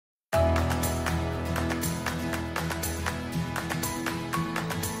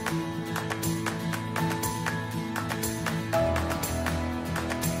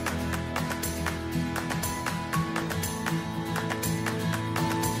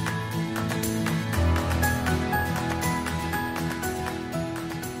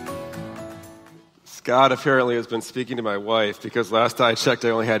Scott apparently has been speaking to my wife because last I checked,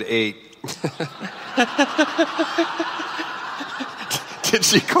 I only had 8. Did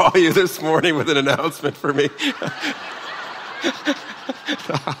she call you this morning with an announcement for me?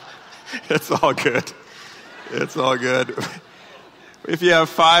 It's all good. It's all good. If you have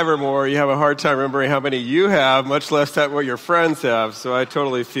 5 or more, you have a hard time remembering how many you have, much less what your friends have. So I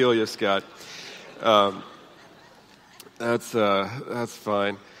totally feel you, Scott. That's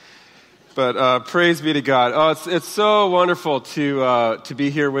fine. But praise be to God. Oh, it's so wonderful to be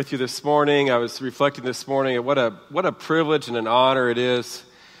here with you this morning. I was reflecting this morning at what a privilege and an honor it is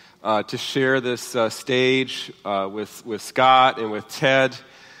to share this stage with Scott and with Ted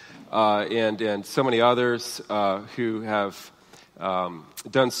and so many others who have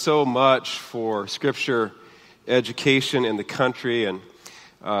done so much for Scripture education in the country, and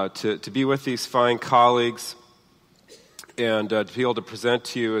to be with these fine colleagues. And to be able to present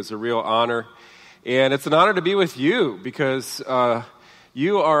to you is a real honor. And it's an honor to be with you because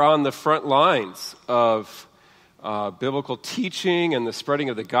you are on the front lines of biblical teaching and the spreading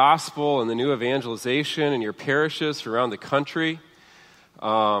of the gospel and the new evangelization in your parishes around the country.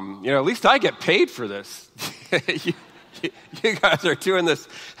 At least I get paid for this. you guys are doing this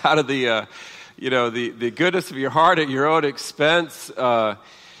out of the goodness of your heart at your own expense.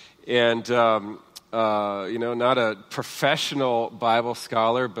 Not a professional Bible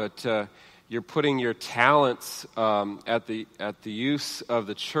scholar, but you're putting your talents at the use of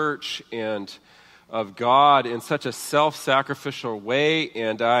the church and of God in such a self-sacrificial way,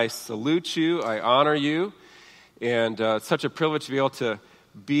 and I salute you, I honor you, and it's such a privilege to be able to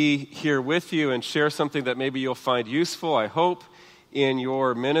be here with you and share something that maybe you'll find useful, I hope, in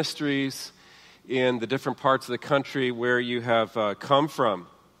your ministries in the different parts of the country where you have come from.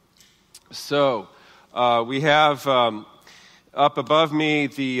 So, we have up above me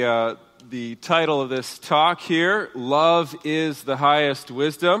the title of this talk here, Love is the Highest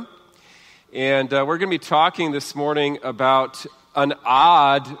Wisdom. And we're going to be talking this morning about an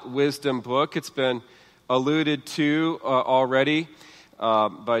odd wisdom book. It's been alluded to already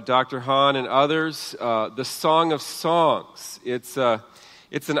by Dr. Hahn and others, The Song of Songs. It's an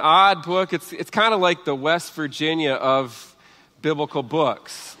odd book. It's kind of like the West Virginia of biblical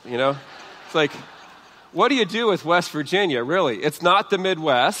books, you know? It's like, what do you do with West Virginia, really? It's not the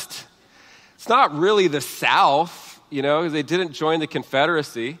Midwest. It's not really the South, because they didn't join the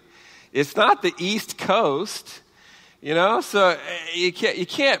Confederacy. It's not the East Coast, so you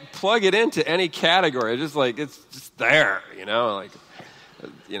can't plug it into any category. It's just there, you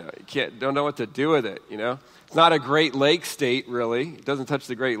don't know what to do with it, It's not a Great Lakes state, really. It doesn't touch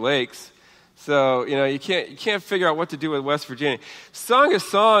the Great Lakes. So, you can't figure out what to do with West Virginia. Song of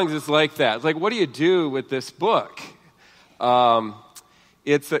Songs is like that. It's like, what do you do with this book?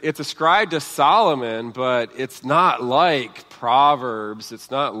 It's ascribed to Solomon, but it's not like Proverbs. It's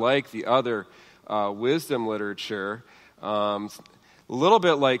not like the other wisdom literature. A little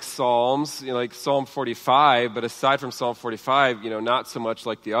bit like Psalms, like Psalm 45, but aside from Psalm 45, not so much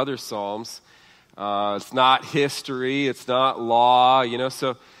like the other Psalms. It's not history. It's not law,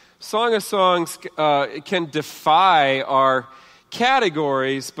 so Song of Songs can defy our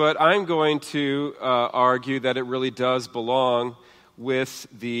categories, but I'm going to argue that it really does belong with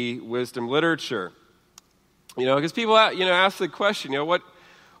the wisdom literature. Because people ask the question,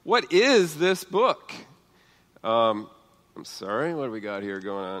 what is this book? I'm sorry, what do we got here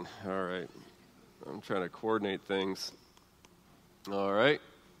going on? All right, I'm trying to coordinate things. All right.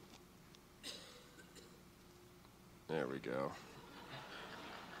 There we go.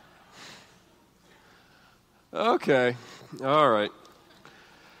 Okay, all right.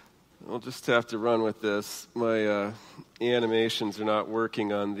 We'll just have to run with this. My animations are not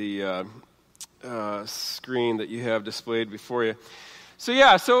working on the screen that you have displayed before you. So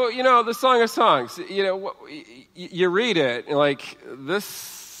the Song of Songs, you read it, and like, this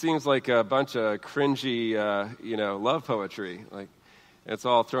seems like a bunch of cringy, love poetry. Like, it's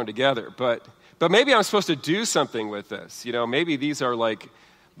all thrown together. But maybe I'm supposed to do something with this. Maybe these are like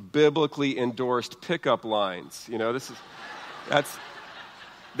biblically endorsed pickup lines.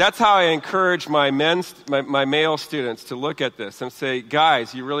 That's how I encourage my male students to look at this and say,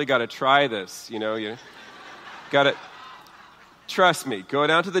 guys, you really got to try this. You got to trust me. Go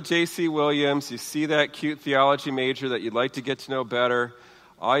down to the J.C. Williams. You see that cute theology major that you'd like to get to know better.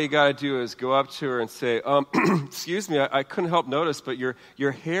 All you got to do is go up to her and say, excuse me, I couldn't help notice, but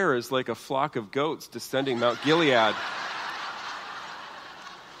your hair is like a flock of goats descending Mount Gilead.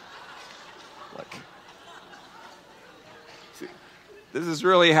 See, this is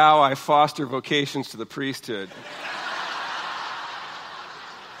really how I foster vocations to the priesthood.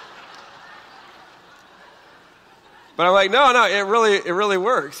 But I'm like, no, it really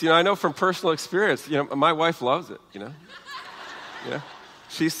works. I know from personal experience, my wife loves it, Yeah.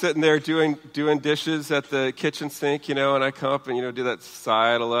 She's sitting there doing dishes at the kitchen sink, and I come up and, do that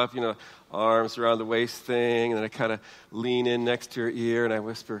sidle up, arms around the waist thing, and then I kind of lean in next to her ear and I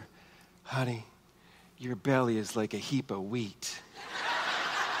whisper, honey, your belly is like a heap of wheat.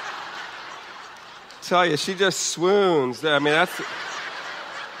 Tell you, she just swoons. I mean,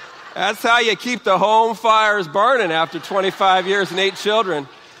 that's how you keep the home fires burning after 25 years and 8 children.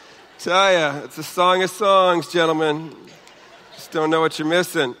 Tell you, it's a song of songs, gentlemen. Just don't know what you're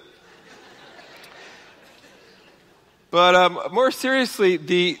missing. But more seriously,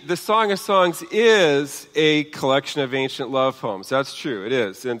 the Song of Songs is a collection of ancient love poems. That's true, it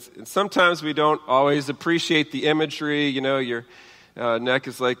is. And sometimes we don't always appreciate the imagery. Your neck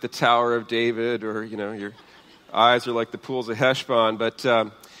is like the Tower of David, or, your eyes are like the pools of Heshbon.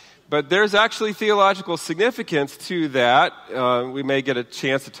 But there's actually theological significance to that. We may get a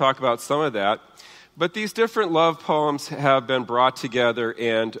chance to talk about some of that. But these different love poems have been brought together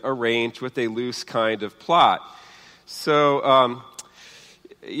and arranged with a loose kind of plot. So,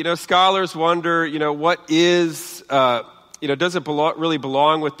 scholars wonder, what is, does it really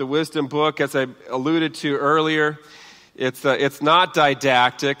belong with the wisdom book? As I alluded to earlier, it's not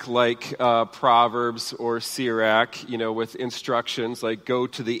didactic like Proverbs or Sirach, with instructions like go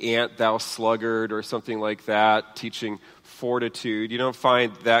to the ant, thou sluggard, or something like that, teaching fortitude. You don't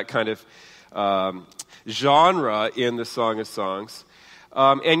find that kind of genre in the Song of Songs.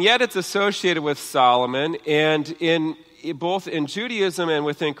 And yet it's associated with Solomon, and both in Judaism and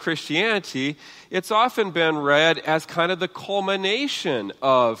within Christianity, it's often been read as kind of the culmination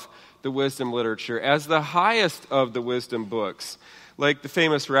of the wisdom literature, as the highest of the wisdom books. Like the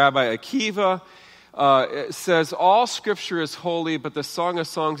famous Rabbi Akiva says, all Scripture is holy, but the Song of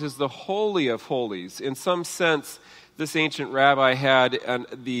Songs is the holy of holies. In some sense, this ancient rabbi had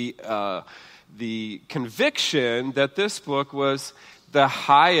the conviction that this book was the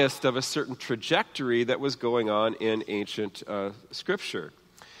highest of a certain trajectory that was going on in ancient Scripture.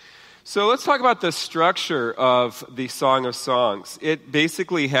 So let's talk about the structure of the Song of Songs. It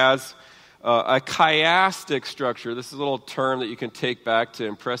basically has a chiastic structure. This is a little term that you can take back to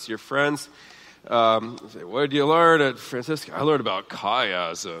impress your friends. Say, what did you learn at Francisco? I learned about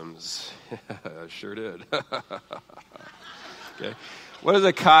chiasms. I sure did. Okay. What is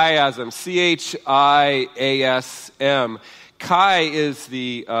a chiasm? C-H-I-A-S-M. Chi is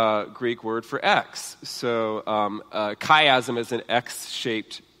the Greek word for X. So chiasm is an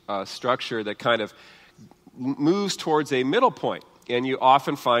X-shaped structure that kind of moves towards a middle point. And you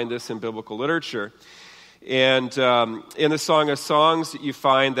often find this in biblical literature. And in the Song of Songs, you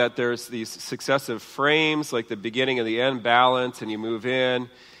find that there's these successive frames, like the beginning and the end balance, and you move in,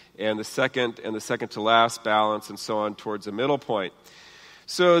 and the second to last balance, and so on towards a middle point.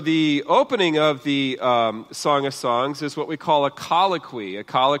 So the opening of the Song of Songs is what we call a colloquy. A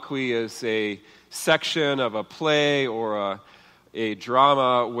colloquy is a section of a play or a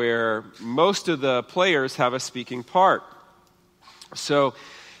drama where most of the players have a speaking part. So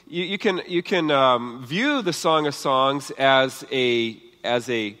you can view the Song of Songs as a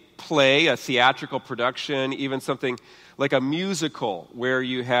play, a theatrical production, even something like a musical where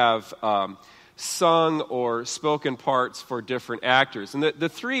you have sung or spoken parts for different actors. And the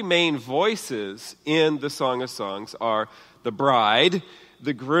three main voices in the Song of Songs are the bride,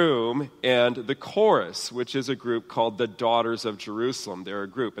 the groom, and the chorus, which is a group called the Daughters of Jerusalem. They're a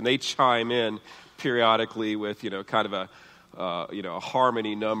group, and they chime in periodically with, kind of a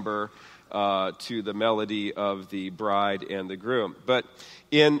harmony number to the melody of the bride and the groom. But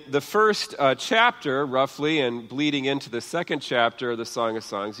in the first chapter, roughly, and bleeding into the second chapter of the Song of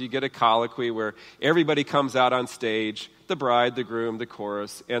Songs, you get a colloquy where everybody comes out on stage, the bride, the groom, the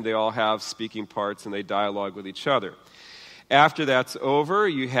chorus, and they all have speaking parts and they dialogue with each other. After that's over,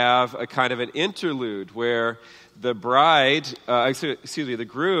 you have a kind of an interlude where the the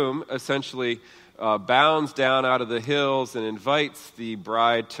groom essentially bounds down out of the hills and invites the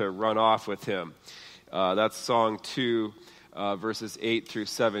bride to run off with him. That's Song 2, verses 8 through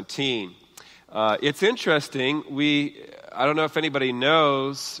 17. It's interesting. I don't know if anybody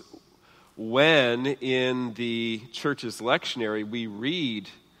knows when in the church's lectionary we read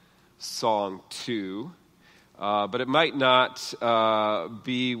Song 2, but it might not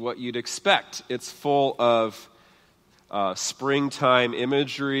be what you'd expect. It's full of springtime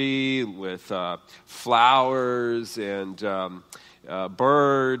imagery with flowers and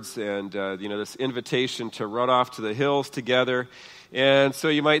birds and this invitation to run off to the hills together. And so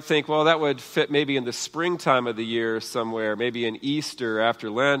you might think, well, that would fit maybe in the springtime of the year somewhere, maybe in Easter after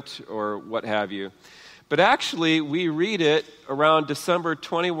Lent or what have you. But actually, we read it around December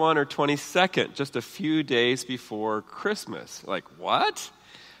 21 or 22nd, just a few days before Christmas. Like, what?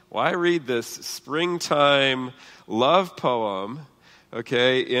 Why read this springtime love poem,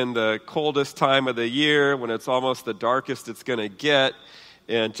 okay, in the coldest time of the year when it's almost the darkest it's going to get,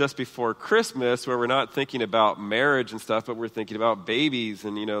 and just before Christmas, where we're not thinking about marriage and stuff, but we're thinking about babies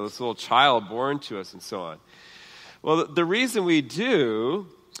and, this little child born to us and so on. Well, the reason we do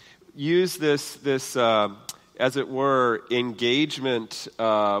use this as it were, engagement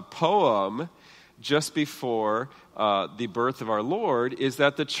poem just before the birth of our Lord is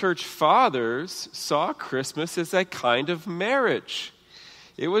that the church fathers saw Christmas as a kind of marriage.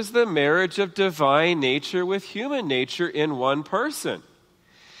 It was the marriage of divine nature with human nature in one person.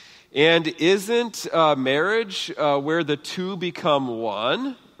 And isn't marriage where the two become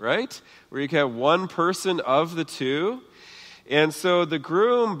one, right? Where you can have one person of the two? And so the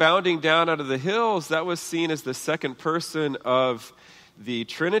groom bounding down out of the hills, that was seen as the second person of the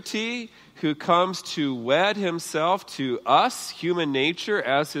Trinity who comes to wed himself to us, human nature,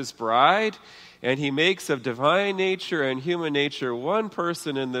 as his bride. And he makes of divine nature and human nature one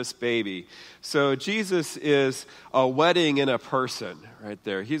person in this baby. So Jesus is a wedding in a person right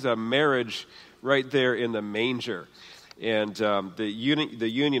there. He's a marriage right there in the manger. And the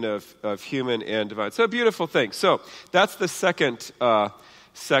union of human and divine. So a beautiful thing. So that's the second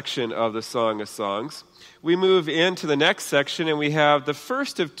section of the Song of Songs. We move into the next section, and we have the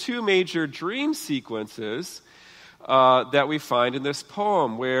first of two major dream sequences that we find in this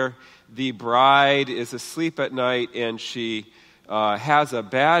poem, where the bride is asleep at night, and she has a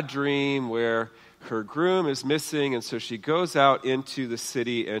bad dream where her groom is missing, and so she goes out into the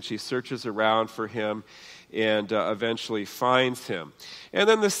city, and she searches around for him, and eventually finds him. And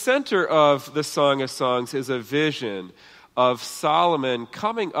then the center of the Song of Songs is a vision of Solomon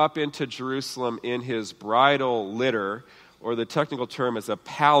coming up into Jerusalem in his bridal litter, or the technical term is a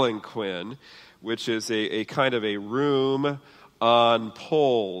palanquin, which is a kind of a room on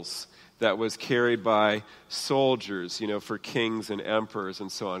poles that was carried by soldiers, for kings and emperors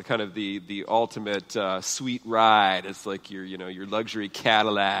and so on. Kind of the ultimate sweet ride. It's like your luxury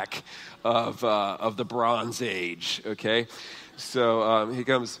Cadillac of the Bronze Age. Okay, so he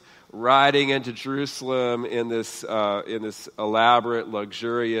comes riding into Jerusalem in this elaborate,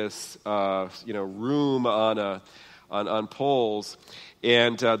 luxurious room on poles.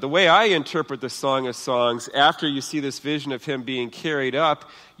 And the way I interpret the Song of Songs, after you see this vision of him being carried up,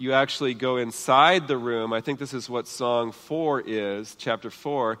 you actually go inside the room. I think this is what Song 4 is, chapter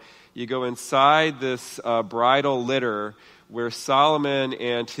 4. You go inside this bridal litter where Solomon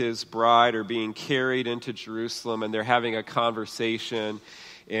and his bride are being carried into Jerusalem, and they're having a conversation,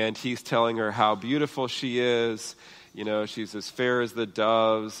 and he's telling her how beautiful she is. She's as fair as the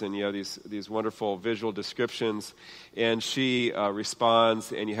doves, and these wonderful visual descriptions. And she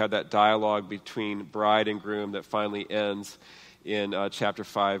responds, and you have that dialogue between bride and groom that finally ends in chapter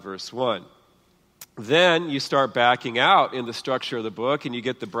 5, verse 1. Then you start backing out in the structure of the book, and you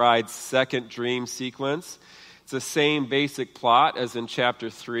get the bride's second dream sequence. It's the same basic plot as in chapter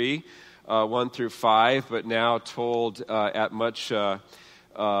 3, 1 through 5, but now told at much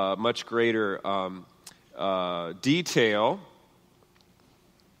greater detail.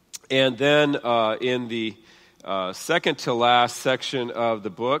 And then in the second to last section of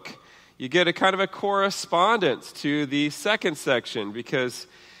the book, you get a kind of a correspondence to the second section, because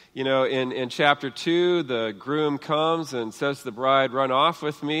in chapter 2 the groom comes and says to the bride, "Run off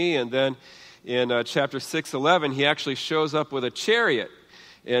with me," and then in chapter 6:11 he actually shows up with a chariot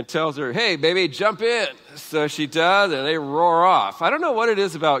and tells her, "Hey, baby, jump in." So she does, and they roar off. I don't know what it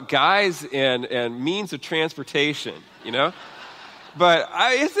is about guys and means of transportation, But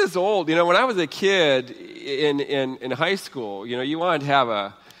it's this old, when I was a kid in high school, you wanted to have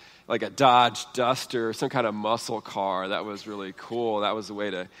a Dodge Duster, some kind of muscle car. That was really cool. That was the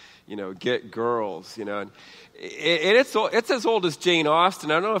way to, get girls, And it's as old as Jane Austen.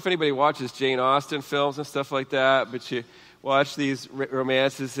 I don't know if anybody watches Jane Austen films and stuff like that, but you watch these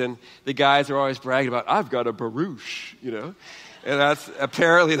romances, and the guys are always bragging about, "I've got a barouche," And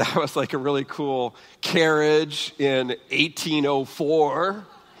that was like a really cool carriage in 1804,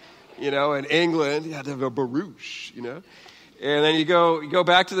 in England. You had to have a barouche, And then you go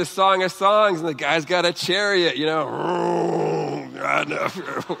back to the Song of Songs, and the guy's got a chariot,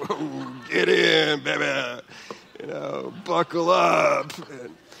 Get in, baby, buckle up.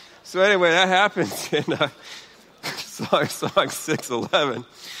 And so anyway, that happens in Song 6:11.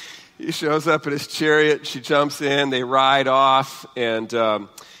 He shows up in his chariot. She jumps in. They ride off, and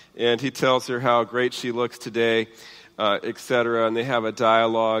he tells her how great she looks today. etc., and they have a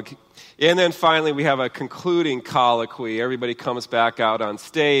dialogue. And then finally we have a concluding colloquy. Everybody comes back out on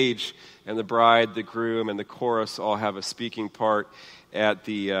stage, and the bride, the groom, and the chorus all have a speaking part at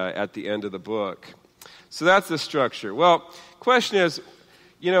the end of the book. So that's the structure. Well, question is,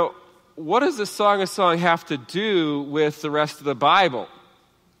 what does the Song of Songs have to do with the rest of the Bible?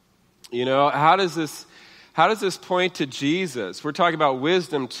 How does this point to Jesus? We're talking about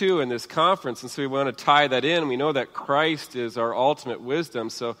wisdom, too, in this conference, and so we want to tie that in. We know that Christ is our ultimate wisdom,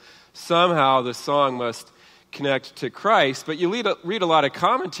 so somehow the song must connect to Christ. But you read a lot of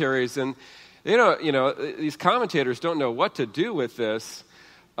commentaries, and these commentators don't know what to do with this,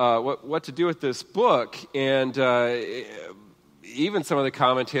 what to do with this book, and even some of the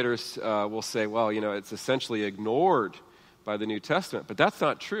commentators will say, well, it's essentially ignored by the New Testament, but that's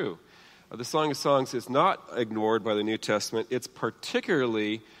not true. The Song of Songs is not ignored by the New Testament. It's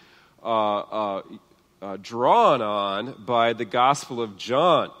particularly drawn on by the Gospel of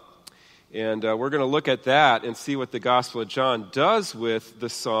John. And we're going to look at that and see what the Gospel of John does with the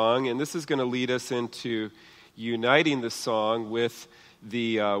song. And this is going to lead us into uniting the song with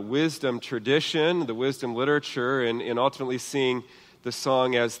the wisdom tradition, the wisdom literature, and ultimately seeing the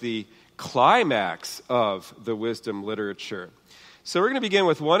song as the climax of the wisdom literature. So we're going to begin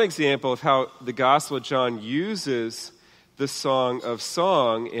with one example of how the Gospel of John uses the Song of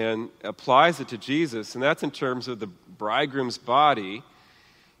Song and applies it to Jesus, and that's in terms of the bridegroom's body.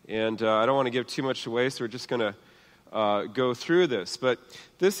 And I don't want to give too much away, so we're just going to go through this. But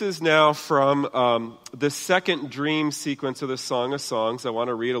this is now from the second dream sequence of the Song of Songs. I want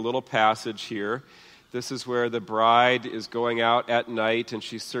to read a little passage here. This is where the bride is going out at night, and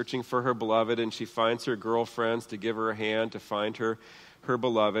she's searching for her beloved, and she finds her girlfriends to give her a hand to find her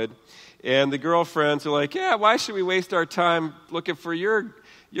beloved. And the girlfriends are like, yeah, why should we waste our time looking for your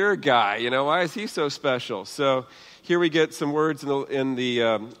guy? Why is he so special? So here we get some words in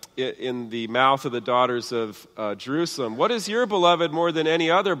the mouth of the daughters of Jerusalem. What is your beloved more than any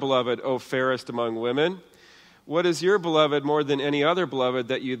other beloved, O fairest among women? What is your beloved more than any other beloved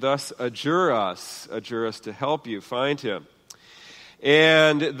that you thus adjure us to help you find him?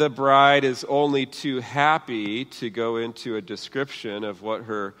 And the bride is only too happy to go into a description of what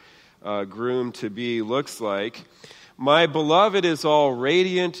her groom-to-be looks like. My beloved is all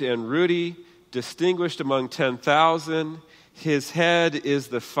radiant and ruddy, distinguished among 10,000. His head is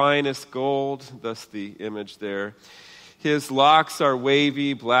the finest gold, thus the image there. His locks are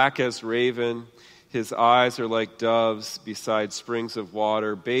wavy, black as raven. His eyes are like doves beside springs of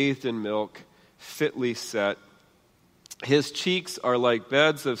water, bathed in milk, fitly set. His cheeks are like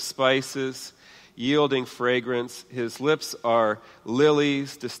beds of spices, yielding fragrance. His lips are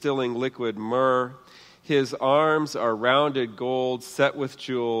lilies, distilling liquid myrrh. His arms are rounded gold, set with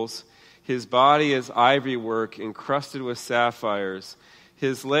jewels. His body is ivory work, encrusted with sapphires.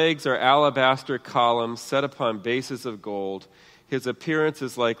 His legs are alabaster columns set upon bases of gold. His appearance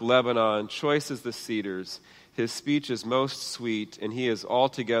is like Lebanon, choice as the cedars. His speech is most sweet, and he is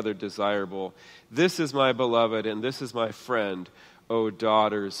altogether desirable. This is my beloved, and this is my friend, O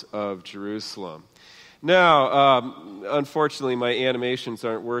daughters of Jerusalem. Now, unfortunately, my animations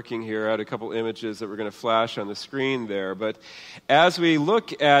aren't working here. I had a couple images that were going to flash on the screen there. But as we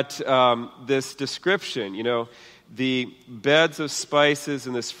look at this description, the beds of spices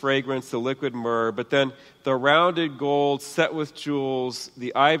and this fragrance, the liquid myrrh, but then the rounded gold set with jewels,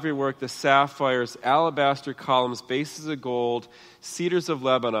 the ivory work, the sapphires, alabaster columns, bases of gold, cedars of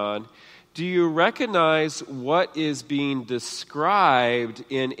Lebanon. Do you recognize what is being described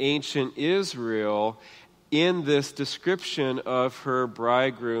in ancient Israel in this description of her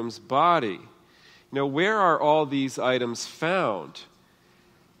bridegroom's body? Where are all these items found?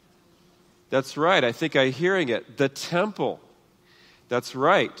 That's right. I think I'm hearing it. The temple. That's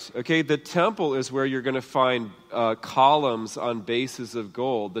right. Okay, the temple is where you're going to find columns on bases of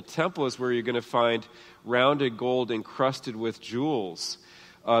gold. The temple is where you're going to find rounded gold encrusted with jewels.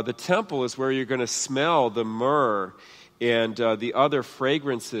 The temple is where you're going to smell the myrrh and the other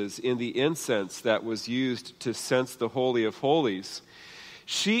fragrances in the incense that was used to cense the Holy of Holies.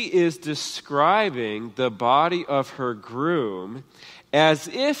 She is describing the body of her groom as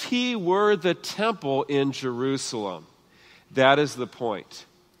if he were the temple in Jerusalem. That is the point.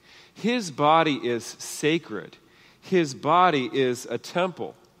 His body is sacred. His body is a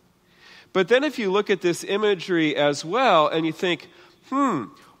temple. But then if you look at this imagery as well and you think,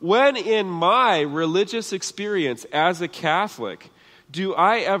 when in my religious experience as a Catholic do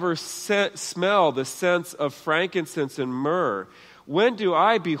I ever smell the sense of frankincense and myrrh? When do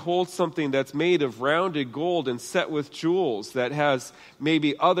I behold something that's made of rounded gold and set with jewels, that has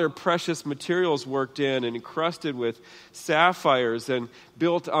maybe other precious materials worked in and encrusted with sapphires and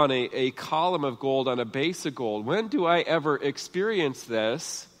built on a column of gold on a base of gold? When do I ever experience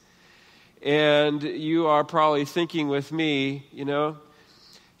this? And you are probably thinking with me,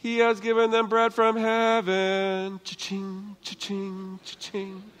 He has given them bread from heaven, cha-ching, cha-ching,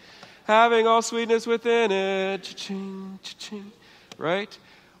 cha-ching, having all sweetness within it, cha-ching, cha-ching, right?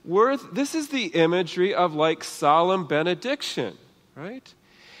 This is the imagery of like solemn benediction, right?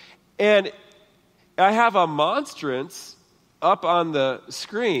 And I have a monstrance up on the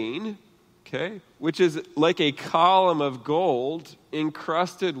screen, okay, which is like a column of gold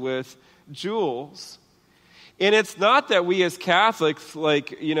encrusted with jewels. And it's not that we as Catholics,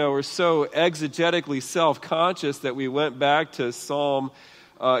 we're so exegetically self-conscious that we went back to Psalm,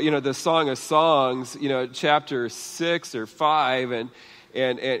 the Song of Songs, chapter 6 or 5,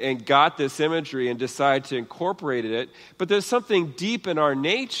 and got this imagery and decided to incorporate it. But there's something deep in our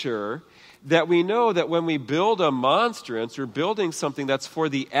nature that we know that when we build a monstrance, we're building something that's for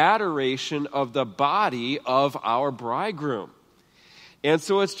the adoration of the body of our bridegroom. And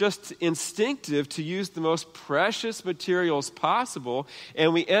so it's just instinctive to use the most precious materials possible,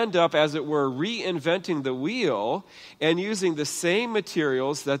 and we end up, as it were, reinventing the wheel and using the same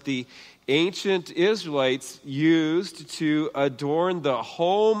materials that the ancient Israelites used to adorn the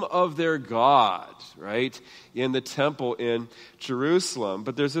home of their God, right, in the temple in Jerusalem.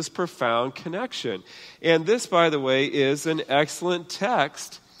 But there's this profound connection. And this, by the way, is an excellent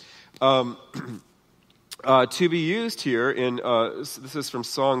text to be used here this is from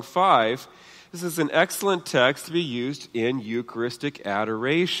Song 5. This is an excellent text to be used in Eucharistic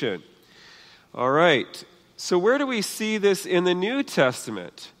adoration. All right. So where do we see this in the New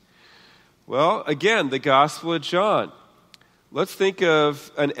Testament? Well, again, the Gospel of John. Let's think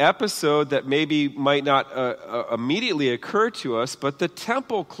of an episode that maybe might not immediately occur to us, but the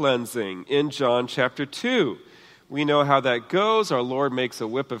temple cleansing in John chapter 2. We know how that goes. Our Lord makes a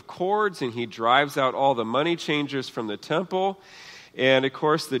whip of cords, and he drives out all the money changers from the temple. And, of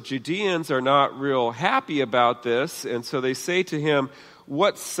course, the Judeans are not real happy about this, and so they say to him,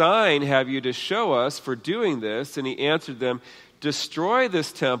 "What sign have you to show us for doing this?" And he answered them, "Destroy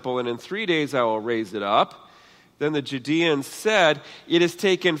this temple, and in 3 days I will raise it up." Then the Judeans said, "It has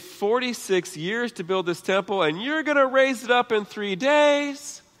taken 46 years to build this temple, and you're going to raise it up in 3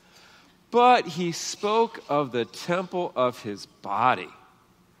 days?" But he spoke of the temple of his body.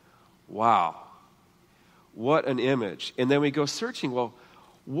 Wow. What an image. And then we go searching, well,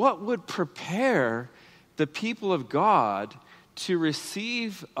 what would prepare the people of God to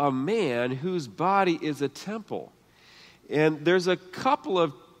receive a man whose body is a temple? And there's a couple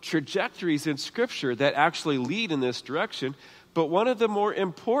of trajectories in Scripture that actually lead in this direction, but one of the more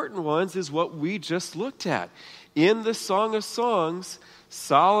important ones is what we just looked at. In the Song of Songs,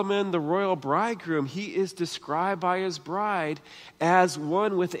 Solomon, the royal bridegroom, he is described by his bride as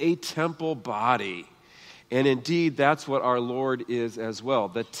one with a temple body. And indeed, that's what our Lord is as well.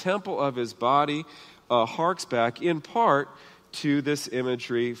 The temple of his body harks back in part to this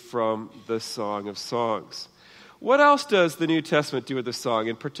imagery from the Song of Songs. What else does the New Testament do with the song,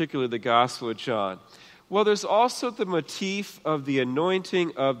 in particular the Gospel of John? Well, there's also the motif of the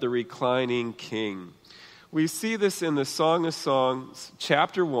anointing of the reclining king. We see this in the Song of Songs,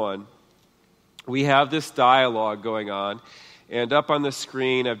 chapter 1. We have this dialogue going on, and up on the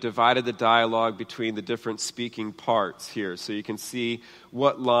screen I've divided the dialogue between the different speaking parts here, so you can see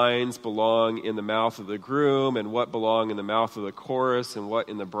what lines belong in the mouth of the groom and what belong in the mouth of the chorus and what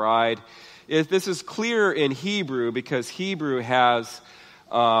in the bride. This is clear in Hebrew because Hebrew has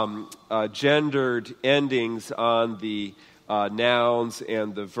gendered endings on the nouns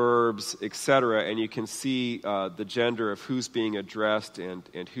and the verbs, etc., and you can see the gender of who's being addressed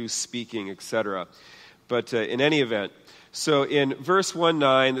and who's speaking, etc. But in any event, so in verse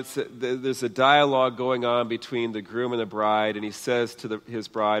 1:9, there's a dialogue going on between the groom and the bride, and he says to his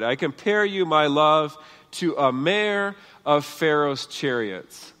bride, "I compare you, my love, to a mare of Pharaoh's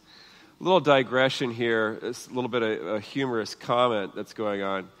chariots." A little digression here, it's a little bit of a humorous comment that's going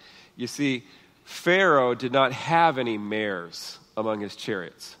on. You see, Pharaoh did not have any mares among his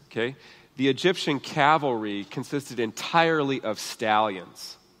chariots, okay? The Egyptian cavalry consisted entirely of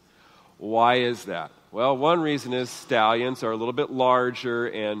stallions. Why is that? Well, one reason is stallions are a little bit larger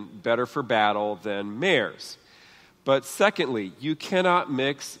and better for battle than mares. But secondly, you cannot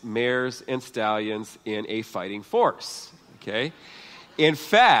mix mares and stallions in a fighting force, okay? In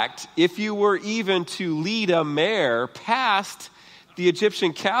fact, if you were even to lead a mare past the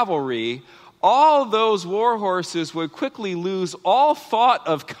Egyptian cavalry, all those war horses would quickly lose all thought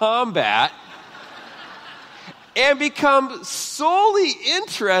of combat and become solely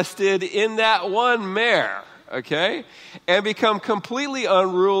interested in that one mare, okay? And become completely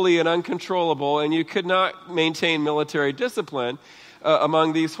unruly and uncontrollable, and you could not maintain military discipline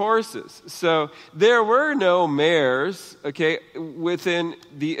among these horses. So there were no mares, okay, within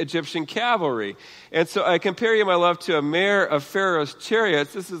the Egyptian cavalry. And so I compare you, my love, to a mare of Pharaoh's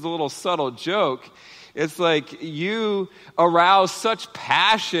chariots. This is a little subtle joke. It's like you arouse such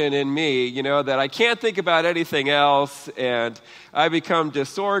passion in me, that I can't think about anything else, and I become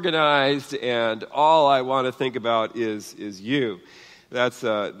disorganized, and all I want to think about is you. That's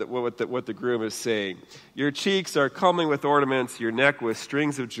what the groom is saying. Your cheeks are comely with ornaments, your neck with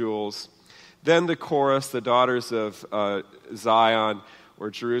strings of jewels. Then the chorus, the daughters of Zion or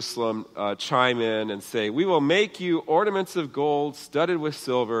Jerusalem, chime in and say, "We will make you ornaments of gold studded with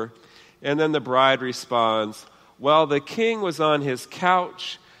silver." And then the bride responds, "While the king was on his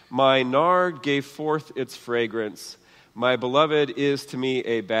couch, my nard gave forth its fragrance. My beloved is to me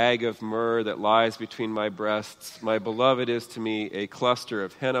a bag of myrrh that lies between my breasts. My beloved is to me a cluster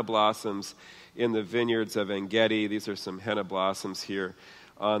of henna blossoms in the vineyards of En-Gedi." These are some henna blossoms here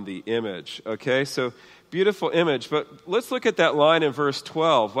on the image. Okay, so beautiful image. But let's look at that line in verse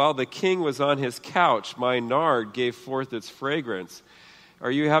 12. "While the king was on his couch, my nard gave forth its fragrance."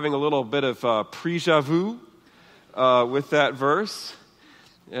 Are you having a little bit of déjà vu with that verse?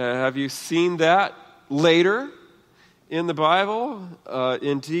 Have you seen that later in the Bible?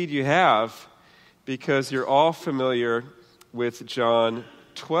 Indeed you have, because you're all familiar with John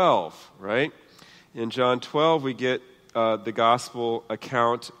 12, right? In John 12, we get the gospel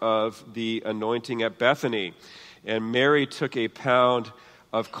account of the anointing at Bethany. And Mary took a pound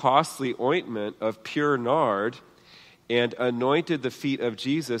of costly ointment of pure nard and anointed the feet of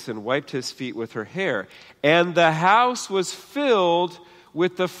Jesus and wiped his feet with her hair. And the house was filled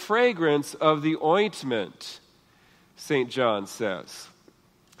with the fragrance of the ointment, St. John says.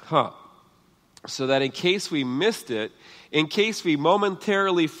 So that in case we missed it, in case we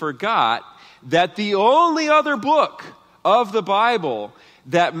momentarily forgot that the only other book of the Bible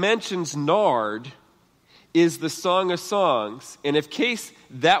that mentions nard is the Song of Songs. And in case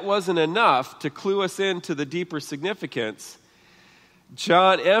that wasn't enough to clue us into the deeper significance,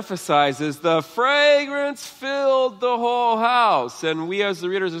 John emphasizes the fragrance filled the whole house. And we as the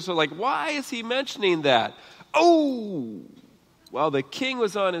readers are sort of like, why is he mentioning that? Oh, while the king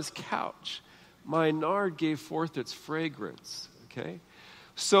was on his couch, my nard gave forth its fragrance. Okay?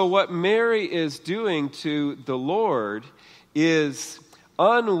 So what Mary is doing to the Lord is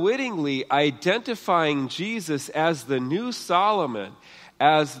unwittingly identifying Jesus as the new Solomon,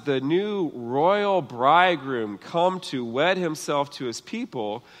 as the new royal bridegroom come to wed himself to his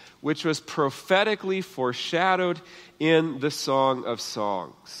people, which was prophetically foreshadowed in the Song of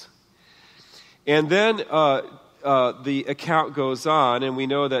Songs. And then the account goes on, and we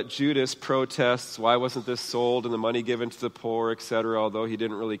know that Judas protests, why wasn't this sold and the money given to the poor, etc., although he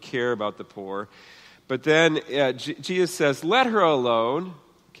didn't really care about the poor. But then Jesus says, let her alone,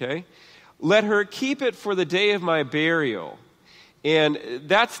 okay? Let her keep it for the day of my burial. And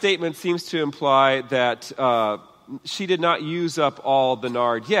that statement seems to imply that she did not use up all the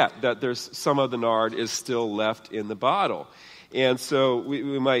nard yet, that there's some of the nard is still left in the bottle. And so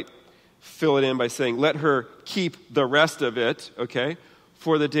we might fill it in by saying, let her keep the rest of it, okay,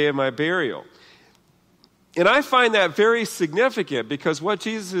 for the day of my burial. And I find that very significant because what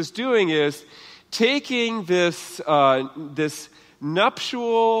Jesus is doing is taking this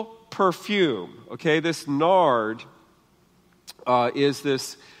nuptial perfume, okay, this nard is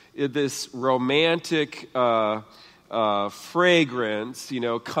this romantic fragrance,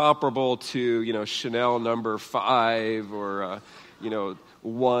 comparable to, Chanel No. 5 or,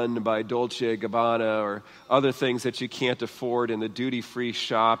 One by Dolce & Gabbana or other things that you can't afford in the duty-free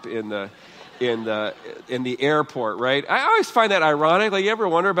shop in the airport, right? I always find that ironic. Like, you ever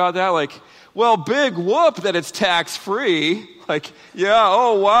wonder about that? Like, well, big whoop that it's tax-free. Like, yeah,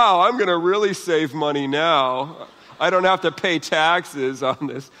 oh, wow, I'm going to really save money now. I don't have to pay taxes on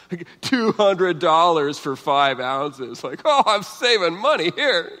this. Like, $200 for 5 ounces. Like, oh, I'm saving money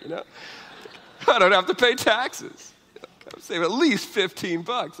here, I don't have to pay taxes. I'm saving at least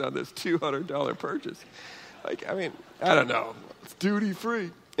 $15 on this $200 purchase. Like, I mean, I don't know. It's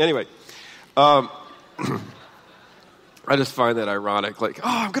duty-free. Anyway, I just find that ironic. Like, oh,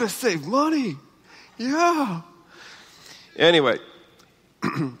 I'm going to save money. Yeah. Anyway,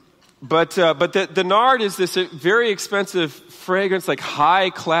 but the nard is this very expensive fragrance, like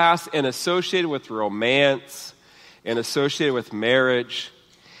high class and associated with romance and associated with marriage.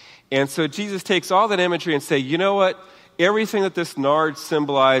 And so Jesus takes all that imagery and say, you know what? Everything that this nard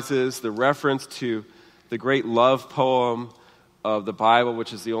symbolizes, the reference to the great love poem of the Bible,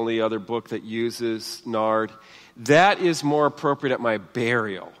 which is the only other book that uses nard, that is more appropriate at my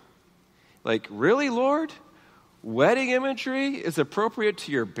burial. Like, really, Lord? Wedding imagery is appropriate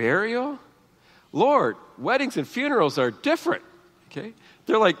to your burial? Lord, weddings and funerals are different, okay?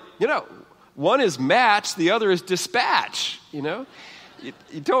 They're like, one is match, the other is dispatch, You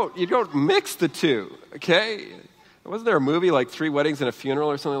don't mix the two, okay? Wasn't there a movie like 3 Weddings and a Funeral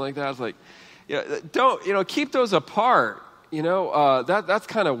or something like that? I was like, keep those apart, that's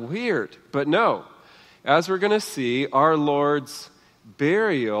kind of weird. But no, as we're going to see, our Lord's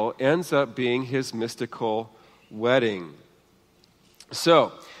burial ends up being his mystical wedding.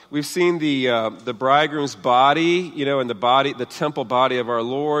 So, we've seen the bridegroom's body, and the temple body of our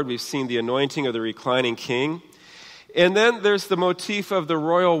Lord. We've seen the anointing of the reclining king. And then there's the motif of the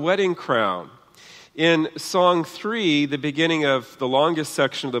royal wedding crown. In Song 3, the beginning of the longest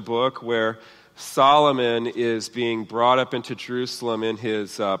section of the book, where Solomon is being brought up into Jerusalem in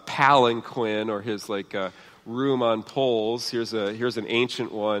his palanquin, or his room on poles. Here's an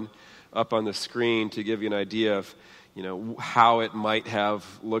ancient one up on the screen to give you an idea of how it might have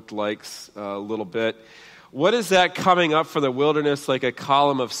looked like a little bit. What is that coming up from the wilderness like a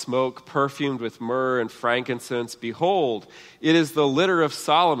column of smoke perfumed with myrrh and frankincense? Behold, it is the litter of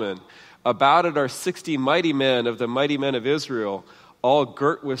Solomon. About it are 60 mighty men of the mighty men of Israel, all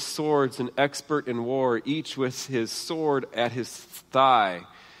girt with swords and expert in war, each with his sword at his thigh.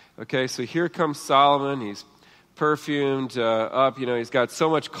 Okay, so here comes Solomon. He's perfumed up. He's got so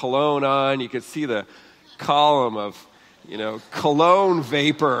much cologne on. You can see the column of, cologne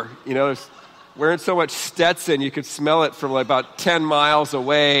vapor. Wearing so much Stetson, you could smell it from about 10 miles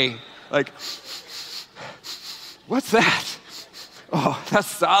away. Like, what's that? Oh, that's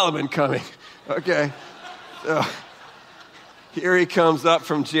Solomon coming. Okay. So, here he comes up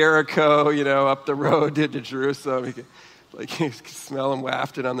from Jericho, up the road into Jerusalem. You can smell him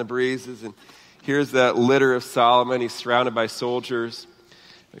wafted on the breezes. And here's that litter of Solomon. He's surrounded by soldiers.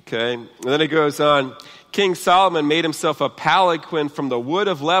 Okay. And then it goes on. King Solomon made himself a palanquin from the wood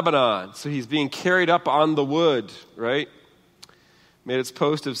of Lebanon. So he's being carried up on the wood, right? Made its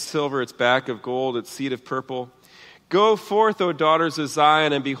post of silver, its back of gold, its seat of purple. Go forth, O daughters of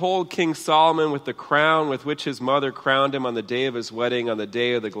Zion, and behold King Solomon with the crown with which his mother crowned him on the day of his wedding, on the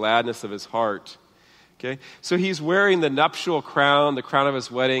day of the gladness of his heart. Okay, so he's wearing the nuptial crown, the crown of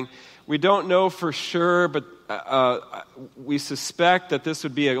his wedding. We don't know for sure, but we suspect that this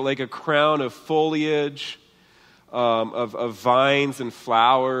would be like a crown of foliage, of vines and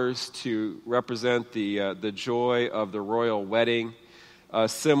flowers to represent the joy of the royal wedding,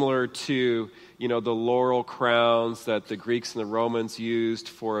 similar to the laurel crowns that the Greeks and the Romans used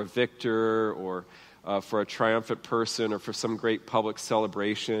for a victor or for a triumphant person or for some great public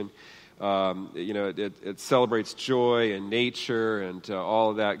celebration. It celebrates joy and nature and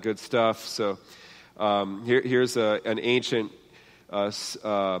all of that good stuff. So here's an ancient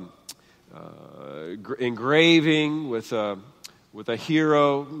engraving with a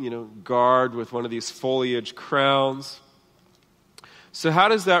hero, garbed with one of these foliage crowns. So how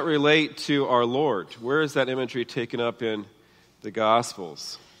does that relate to our Lord? Where is that imagery taken up in the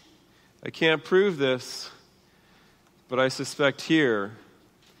Gospels? I can't prove this, but I suspect here.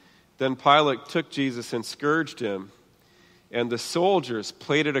 Then Pilate took Jesus and scourged him, and the soldiers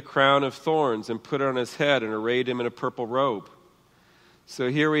plaited a crown of thorns and put it on his head and arrayed him in a purple robe. So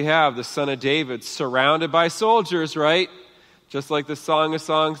here we have the Son of David surrounded by soldiers, right? Just like the Song of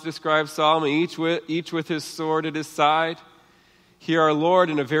Songs describes Solomon, each with his sword at his side. Here our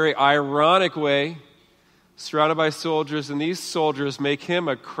Lord, in a very ironic way, surrounded by soldiers, and these soldiers make him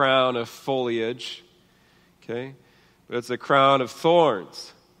a crown of foliage, okay? But it's a crown of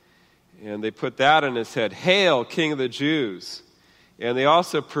thorns, and they put that on his head. Hail, King of the Jews! And they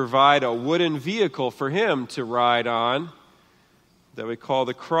also provide a wooden vehicle for him to ride on that we call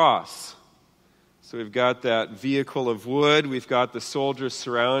the cross. So we've got that vehicle of wood, we've got the soldiers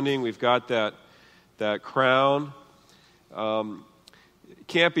surrounding, we've got that crown.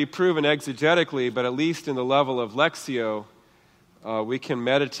 Can't be proven exegetically, but at least in the level of Lexio, we can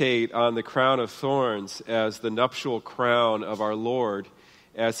meditate on the crown of thorns as the nuptial crown of our Lord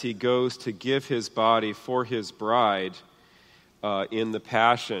as he goes to give his body for his bride in the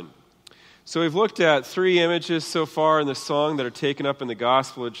Passion. So we've looked at 3 images so far in the song that are taken up in the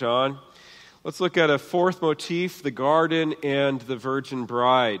Gospel of John. Let's look at a 4th motif, the garden and the virgin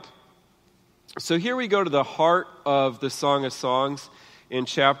bride. So here we go to the heart of the Song of Songs in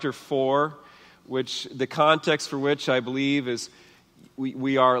chapter 4, which the context for which I believe is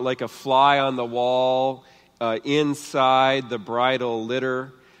we are like a fly on the wall inside the bridal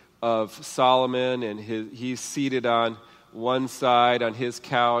litter of Solomon, and he's seated on one side on his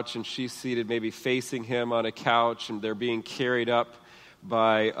couch, and she's seated maybe facing him on a couch, and they're being carried up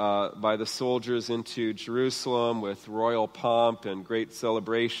by the soldiers into Jerusalem with royal pomp and great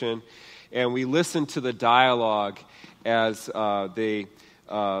celebration. And we listen to the dialogue as they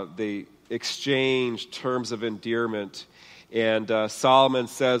exchange terms of endearment. And Solomon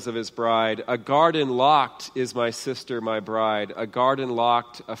says of his bride, "A garden locked is my sister, my bride. A garden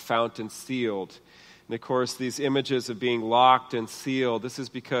locked, a fountain sealed." And of course, these images of being locked and sealed, this is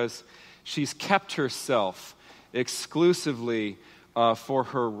because she's kept herself exclusively for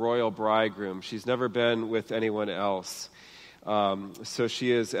her royal bridegroom. She's never been with anyone else. So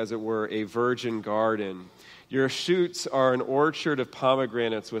she is, as it were, a virgin garden. Your shoots are an orchard of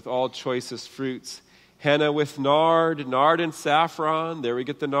pomegranates with all choicest fruits. Henna with nard and saffron. There we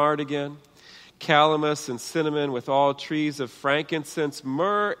get the nard again. Calamus and cinnamon with all trees of frankincense,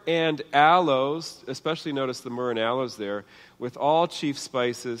 myrrh and aloes. Especially notice the myrrh and aloes there. With all chief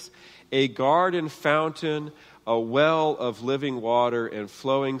spices. A garden fountain, a well of living water and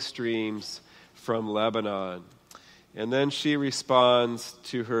flowing streams from Lebanon. And then she responds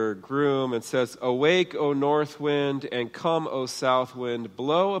to her groom and says, "Awake, O north wind, and come, O south wind,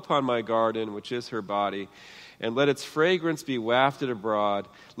 blow upon my garden," which is her body, "and let its fragrance be wafted abroad.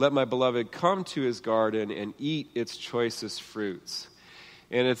 Let my beloved come to his garden and eat its choicest fruits."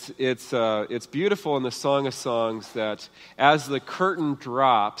 And it's beautiful in the Song of Songs that as the curtain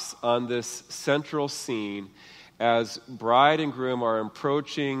drops on this central scene, as bride and groom are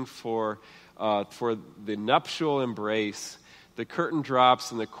approaching for the nuptial embrace, the curtain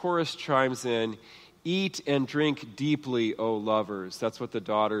drops and the chorus chimes in, "Eat and drink deeply, O lovers." That's what the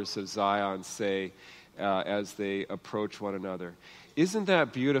daughters of Zion say as they approach one another. Isn't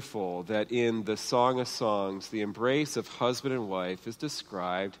that beautiful that in the Song of Songs, the embrace of husband and wife is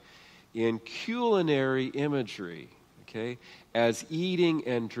described in culinary imagery, okay, as eating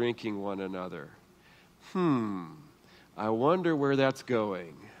and drinking one another? I wonder where that's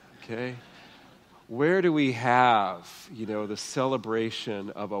going, okay? Where do we have, the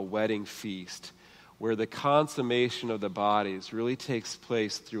celebration of a wedding feast where the consummation of the bodies really takes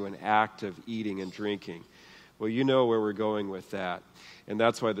place through an act of eating and drinking? Well, you know where we're going with that. And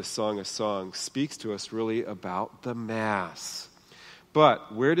that's why the Song of Songs speaks to us really about the Mass.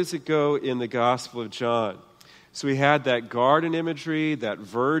 But where does it go in the Gospel of John? So we had that garden imagery, that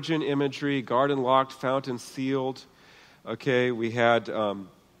virgin imagery, garden locked, fountain sealed. Okay, we had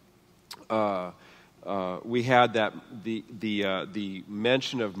the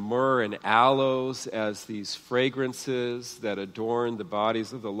mention of myrrh and aloes as these fragrances that adorn the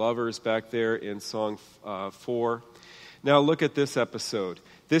bodies of the lovers back there in Song 4. Now look at this episode.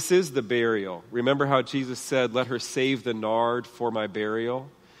 This is the burial. Remember how Jesus said, "Let her save the nard for my burial"?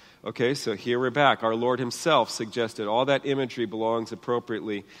 Okay, so here we're back. Our Lord himself suggested all that imagery belongs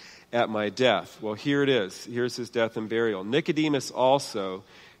appropriately at my death. Well, here it is. Here's his death and burial. "Nicodemus also,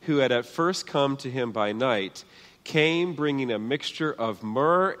 who had at first come to him by night, came bringing a mixture of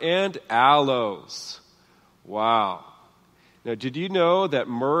myrrh and aloes." Wow. Now, did you know that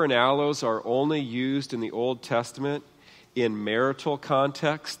myrrh and aloes are only used in the Old Testament in marital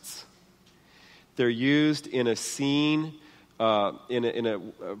contexts? They're used in a scene,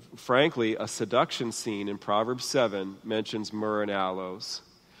 frankly, a seduction scene in Proverbs 7 mentions myrrh and aloes.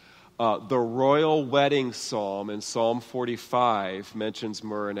 The royal wedding psalm in Psalm 45 mentions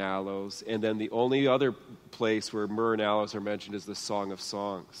myrrh and aloes, and then the only other place where myrrh and aloes are mentioned is the Song of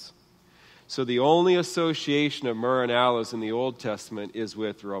Songs. So the only association of myrrh and aloes in the Old Testament is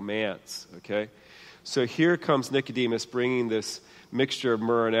with romance, okay? So here comes Nicodemus bringing this mixture of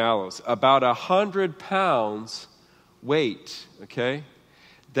myrrh and aloes. About 100 pounds weight, okay?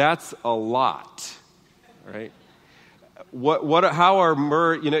 That's a lot, right? How are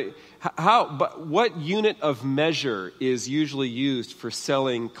myrrh, but what unit of measure is usually used for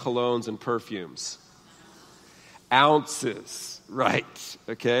selling colognes and perfumes? Ounces, right,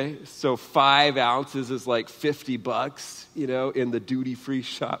 okay? So 5 ounces is like $50, in the duty-free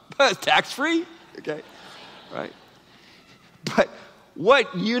shop. Tax-free, okay, right? But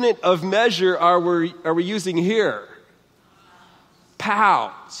what unit of measure are we using here?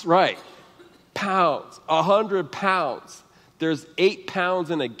 Pounds, right? Pounds, 100 pounds. There's 8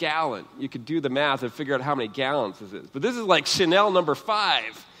 pounds in a gallon. You could do the math and figure out how many gallons this is. But this is like Chanel number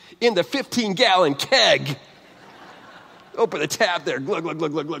 5 in the 15-gallon keg. Open the tap there. Glug, glug,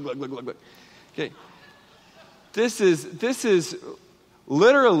 glug, glug, glug, glug, glug, glug. Okay. This is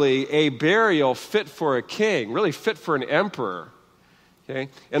literally a burial fit for a king, really fit for an emperor. Okay?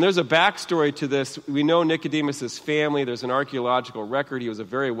 And there's a backstory to this. We know Nicodemus' family. There's an archaeological record. He was a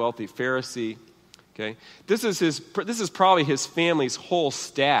very wealthy Pharisee. Okay? This is probably his family's whole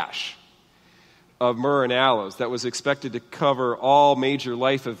stash of myrrh and aloes that was expected to cover all major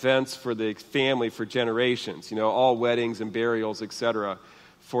life events for the family for generations. All weddings and burials, etc.,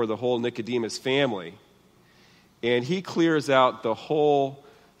 for the whole Nicodemus family. And he clears out the whole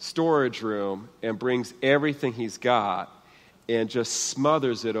storage room and brings everything he's got and just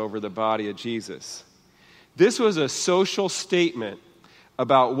smothers it over the body of Jesus. This was a social statement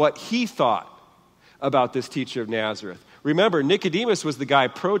about what he thought about this teacher of Nazareth. Remember, Nicodemus was the guy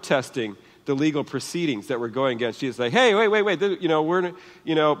protesting the legal proceedings that were going against Jesus. Like, hey, wait, we're,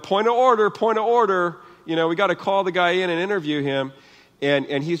 point of order. We got to call the guy in and interview him.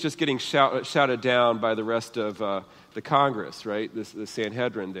 And he's just getting shouted down by the rest of the Congress, right? The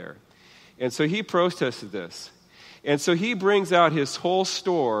Sanhedrin there. And so he protested this. And so he brings out his whole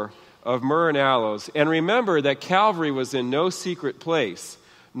store of myrrh and aloes. And remember that Calvary was in no secret place,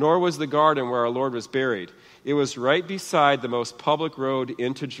 nor was the garden where our Lord was buried. It was right beside the most public road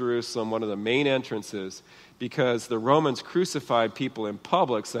into Jerusalem, one of the main entrances, because the Romans crucified people in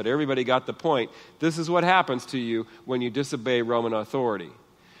public so that everybody got the point. This is what happens to you when you disobey Roman authority.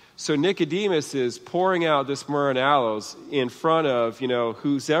 So Nicodemus is pouring out this myrrh and aloes in front of,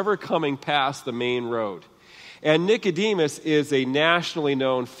 who's ever coming past the main road. And Nicodemus is a nationally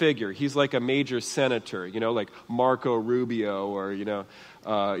known figure. He's like a major senator, like Marco Rubio or,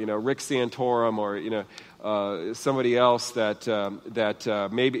 Rick Santorum or, somebody else that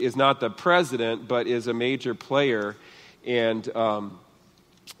maybe is not the president but is a major player and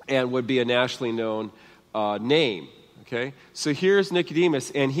would be a nationally known name. Okay, so here's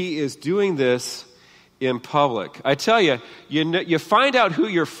Nicodemus, and he is doing this in public. I tell you, you find out who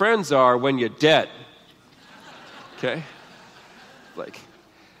your friends are when you're dead. Okay, like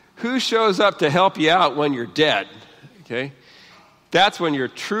who shows up to help you out when you're dead? Okay. That's when your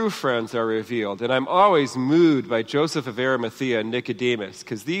true friends are revealed. And I'm always moved by Joseph of Arimathea and Nicodemus,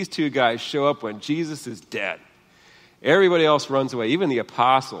 because these two guys show up when Jesus is dead. Everybody else runs away, even the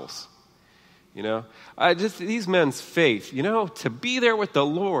apostles. These men's faith, to be there with the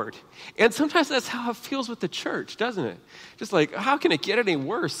Lord. And sometimes that's how it feels with the church, doesn't it? Just like, how can it get any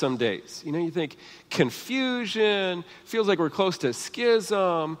worse some days? You think confusion, feels like we're close to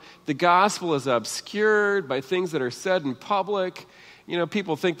schism, the gospel is obscured by things that are said in public.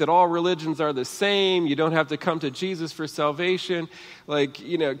 People think that all religions are the same. You don't have to come to Jesus for salvation.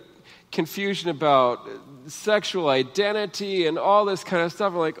 Confusion about sexual identity and all this kind of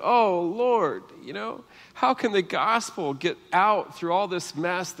stuff. We're like, oh, Lord, how can the gospel get out through all this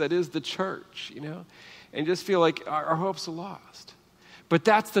mess that is the church, and just feel like our hopes are lost. But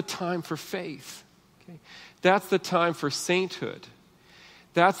that's the time for faith. Okay? That's the time for sainthood.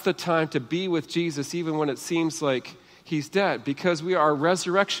 That's the time to be with Jesus even when it seems like he's dead, because we are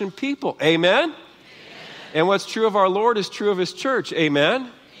resurrection people. Amen? And what's true of our Lord is true of his church.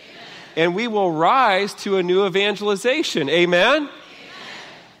 Amen? And we will rise to a new evangelization. Amen?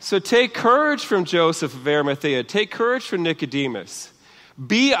 So take courage from Joseph of Arimathea. Take courage from Nicodemus.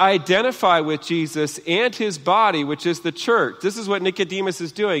 Be identified with Jesus and his body, which is the church. This is what Nicodemus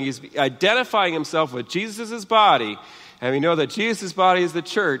is doing. He's identifying himself with Jesus' body. And we know that Jesus' body is the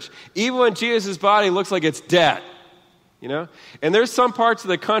church, even when Jesus' body looks like it's dead. And there's some parts of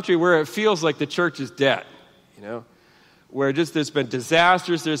the country where it feels like the church is dead, where just there's been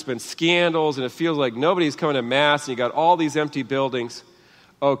disasters, there's been scandals, and it feels like nobody's coming to Mass, and you got all these empty buildings.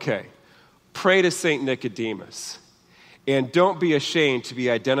 Okay, pray to St. Nicodemus. And don't be ashamed to be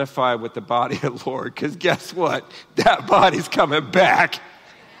identified with the body of the Lord, because guess what? That body's coming back.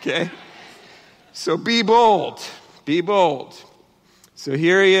 Okay? So be bold. Be bold. So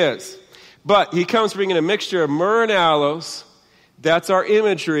here he is. But he comes bringing a mixture of myrrh and aloes. That's our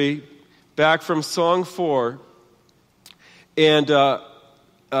imagery back from Song 4. And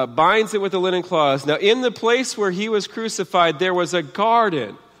binds it with the linen cloths. Now, in the place where he was crucified, there was a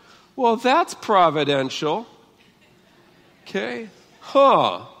garden. Well, that's providential. Okay.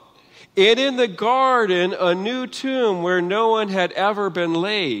 And in the garden, a new tomb where no one had ever been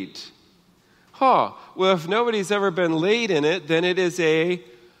laid. Well, if nobody's ever been laid in it, then it is a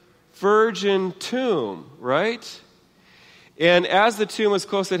virgin tomb, right? And as the tomb was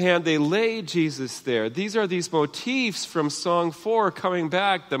close at hand, they laid Jesus there. These are these motifs from Song 4 coming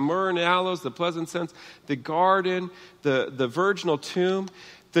back. The myrrh and aloes, the pleasant scents, the garden, the virginal tomb.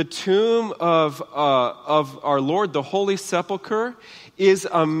 The tomb of our Lord, the Holy Sepulchre, is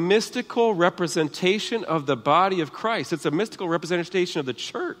a mystical representation of the body of Christ. It's a mystical representation of the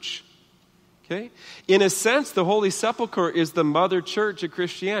church. Okay? In a sense, the Holy Sepulchre is the mother church of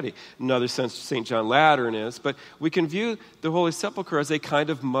Christianity. In another sense, St. John Lateran is, but we can view the Holy Sepulchre as a kind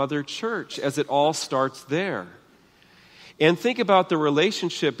of mother church, as it all starts there. And think about the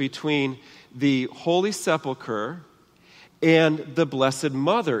relationship between the Holy Sepulchre and the Blessed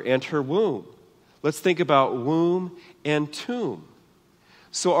Mother and her womb. Let's think about womb and tomb.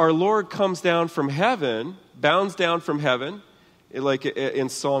 So our Lord comes down from heaven, bounds down from heaven, like in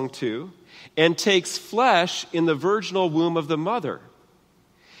Song 2, and takes flesh in the virginal womb of the mother.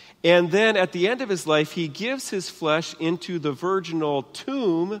 And then at the end of his life, he gives his flesh into the virginal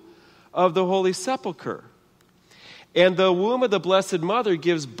tomb of the Holy Sepulchre. And the womb of the Blessed Mother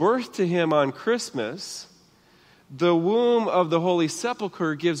gives birth to him on Christmas. The womb of the Holy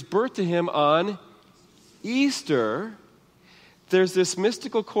Sepulchre gives birth to him on Easter. There's this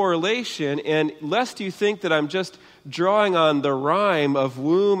mystical correlation, and lest you think that I'm just drawing on the rhyme of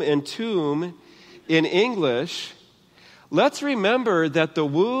womb and tomb in English, let's remember that the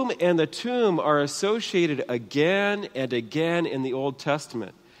womb and the tomb are associated again and again in the Old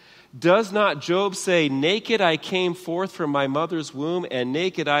Testament. Does not Job say, "Naked I came forth from my mother's womb, and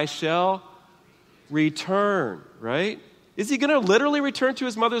naked I shall return," right? Is he going to literally return to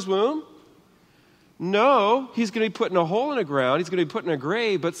his mother's womb? No, he's going to be put in a hole in the ground. He's going to be put in a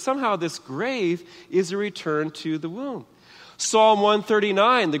grave, but somehow this grave is a return to the womb. Psalm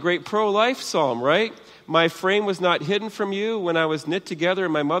 139, the great pro-life psalm, right? My frame was not hidden from you when I was knit together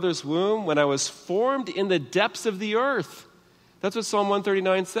in my mother's womb, when I was formed in the depths of the earth. That's what Psalm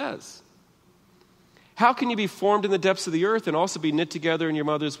 139 says. How can you be formed in the depths of the earth and also be knit together in your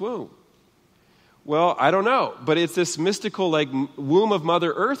mother's womb? Well, I don't know, but it's this mystical, like, womb of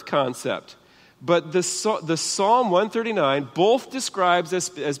Mother Earth concept. But the Psalm 139 both describes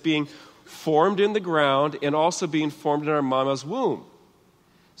us as being formed in the ground and also being formed in our mama's womb.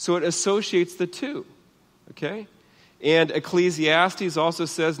 So it associates the two, okay? And Ecclesiastes also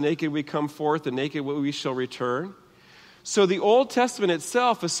says, naked we come forth and naked we shall return. So the Old Testament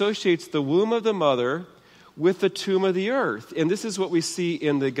itself associates the womb of the mother with the tomb of the earth. And this is what we see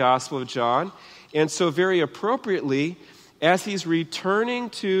in the Gospel of John. And so very appropriately, as he's returning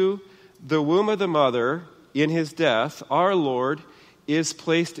to the womb of the mother in his death, our Lord is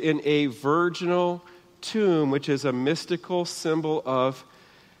placed in a virginal tomb, which is a mystical symbol of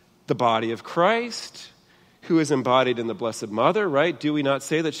the body of Christ, who is embodied in the Blessed Mother, right? Do we not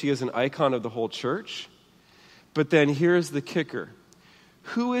say that she is an icon of the whole church? But then here's the kicker.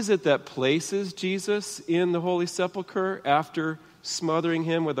 Who is it that places Jesus in the Holy Sepulchre after smothering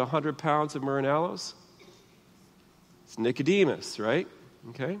him with 100 pounds of myrrh and aloes? It's Nicodemus, right?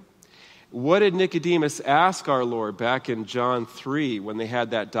 Okay. What did Nicodemus ask our Lord back in John 3 when they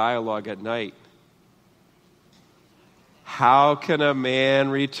had that dialogue at night? How can a man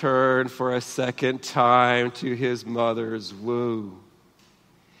return for a second time to his mother's womb?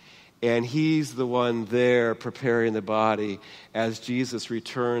 And he's the one there preparing the body as Jesus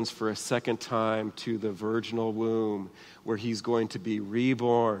returns for a second time to the virginal womb where he's going to be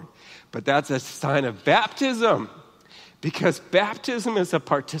reborn. But that's a sign of baptism, because baptism is a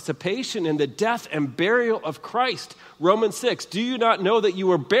participation in the death and burial of Christ. Romans 6, do you not know that you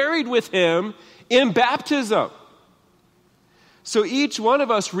were buried with him in baptism? So each one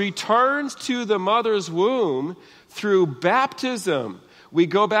of us returns to the mother's womb through baptism. We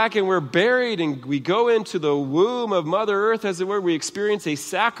go back and we're buried and we go into the womb of Mother Earth, as it were. We experience a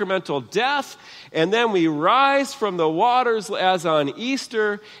sacramental death, and then we rise from the waters as on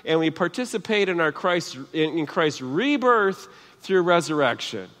Easter, and we participate in Christ's rebirth through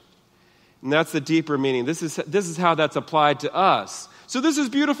resurrection. And that's the deeper meaning. This is how that's applied to us. So this is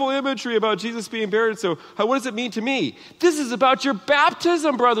beautiful imagery about Jesus being buried. So what does it mean to me? This is about your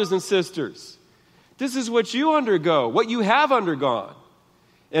baptism, brothers and sisters. This is what you undergo, what you have undergone,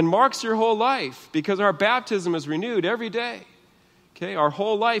 and marks your whole life, because our baptism is renewed every day. Okay, our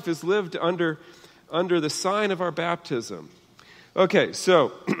whole life is lived under the sign of our baptism. Okay,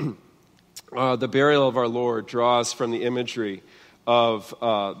 so the burial of our Lord draws from the imagery of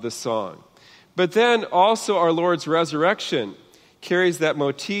the song. But then also our Lord's resurrection carries that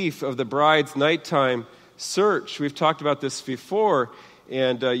motif of the bride's nighttime search. We've talked about this before,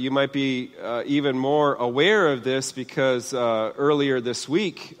 and you might be even more aware of this because earlier this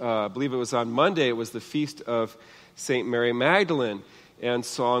week, I believe it was on Monday, it was the feast of St. Mary Magdalene. And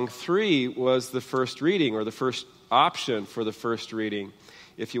Song 3 was the first reading, or the first option for the first reading,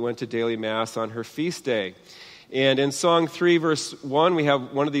 if you went to daily Mass on her feast day. And in Song 3, verse 1, we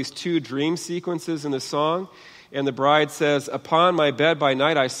have one of these two dream sequences in the song. And the bride says, upon my bed by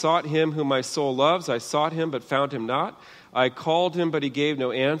night I sought him whom my soul loves. I sought him but found him not. I called him, but he gave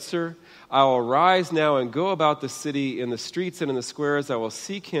no answer. I will rise now and go about the city in the streets and in the squares. I will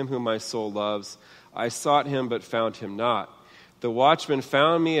seek him whom my soul loves. I sought him, but found him not. The watchmen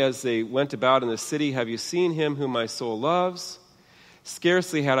found me as they went about in the city. Have you seen him whom my soul loves?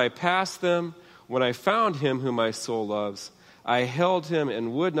 Scarcely had I passed them when I found him whom my soul loves. I held him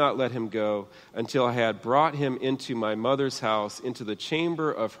and would not let him go until I had brought him into my mother's house, into the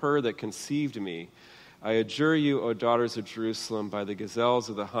chamber of her that conceived me. I adjure you, O daughters of Jerusalem, by the gazelles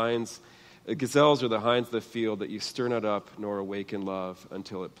or the hinds of the field, that you stir not up nor awaken love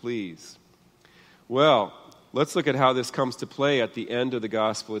until it please. Well, let's look at how this comes to play at the end of the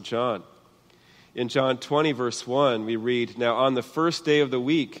Gospel of John. In John 20, verse 1, we read, Now on the first day of the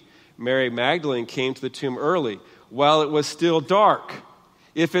week, Mary Magdalene came to the tomb early, while it was still dark.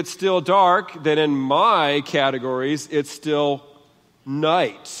 If it's still dark, then in my categories, it's still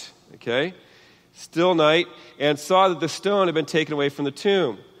night. Okay? Still night, and saw that the stone had been taken away from the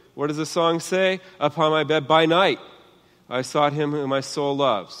tomb. What does the song say? Upon my bed by night, I sought him whom my soul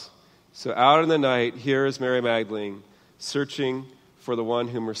loves. So out in the night, here is Mary Magdalene searching for the one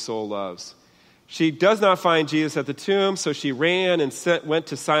whom her soul loves. She does not find Jesus at the tomb, so she ran and went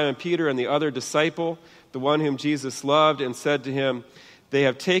to Simon Peter and the other disciple, the one whom Jesus loved, and said to him, They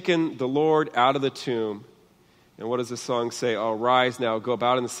have taken the Lord out of the tomb. And what does the song say? I'll rise now, go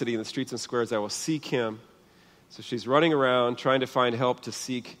about in the city, in the streets and squares, I will seek him. So she's running around, trying to find help to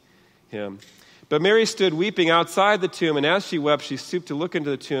seek him. But Mary stood weeping outside the tomb, and as she wept, she stooped to look into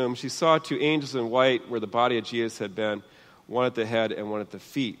the tomb. She saw two angels in white where the body of Jesus had been, one at the head and one at the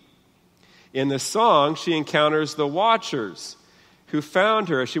feet. In the song, she encounters the watchers who found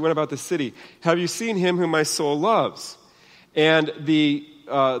her as she went about the city. Have you seen him whom my soul loves? And the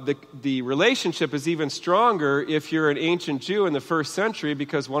relationship is even stronger if you're an ancient Jew in the first century,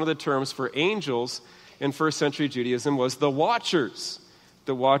 because one of the terms for angels in first century Judaism was the watchers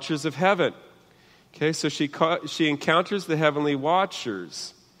of heaven. Okay, so she encounters the heavenly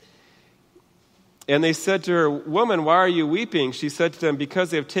watchers. And they said to her, Woman, why are you weeping? She said to them, Because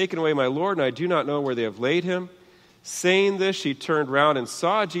they have taken away my Lord, and I do not know where they have laid him. Saying this, she turned round and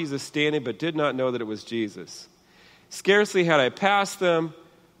saw Jesus standing, but did not know that it was Jesus. Scarcely had I passed them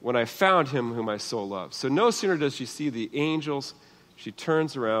when I found him whom my soul loves. So no sooner does she see the angels, she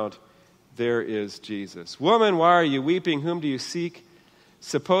turns around, there is Jesus. Woman, why are you weeping? Whom do you seek?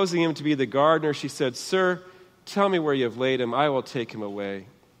 Supposing him to be the gardener, she said, Sir, tell me where you have laid him. I will take him away.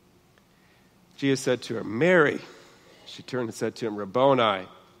 Jesus said to her, Mary. She turned and said to him, Rabboni.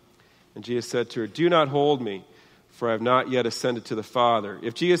 And Jesus said to her, Do not hold me, for I have not yet ascended to the Father.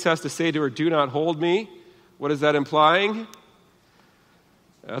 If Jesus has to say to her, Do not hold me, what is that implying?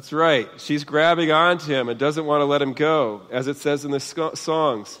 That's right. She's grabbing onto him and doesn't want to let him go, as it says in the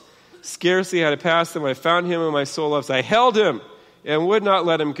songs. Scarcely had I passed him, I found him whom my soul loves. I held him and would not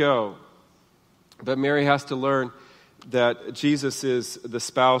let him go. But Mary has to learn that Jesus is the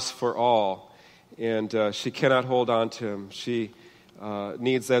spouse for all, and she cannot hold on to him. She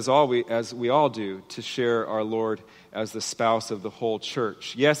needs, as we all do, to share our Lord as the spouse of the whole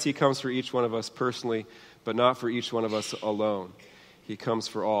church. Yes, he comes for each one of us personally, but not for each one of us alone. He comes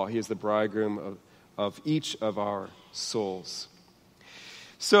for all. He is the bridegroom of each of our souls.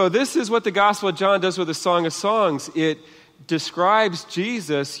 So this is what the Gospel of John does with the Song of Songs. It describes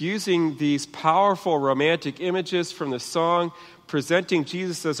Jesus using these powerful romantic images from the song, presenting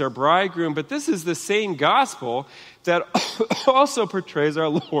Jesus as our bridegroom. But this is the same gospel that also portrays our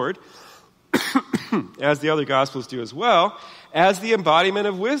Lord, as the other gospels do as well, as the embodiment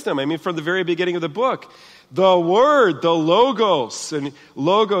of wisdom. I mean, from the very beginning of the book, the Word, the Logos, and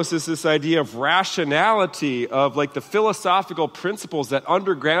Logos is this idea of rationality, of like the philosophical principles that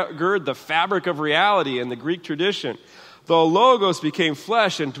undergird the fabric of reality in the Greek tradition. The Logos became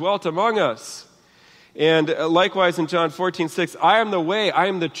flesh and dwelt among us. And likewise in John 14:6, I am the way, I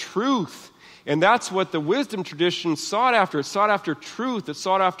am the truth. And that's what the wisdom tradition sought after. It sought after truth. It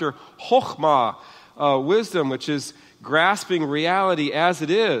sought after chokhmah, wisdom, which is grasping reality as it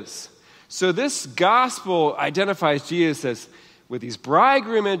is. So this gospel identifies Jesus as with these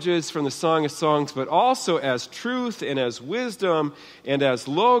bridegroom images from the Song of Songs, but also as truth and as wisdom and as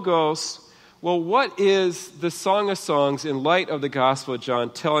logos. Well, what is the Song of Songs in light of the Gospel of John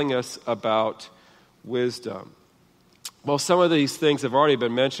telling us about wisdom? Well, some of these things have already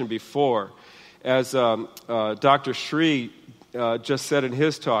been mentioned before. As Dr. Sri just said in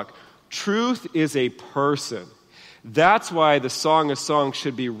his talk, truth is a person. That's why the Song of Songs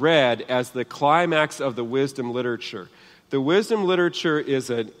should be read as the climax of the wisdom literature. The wisdom literature is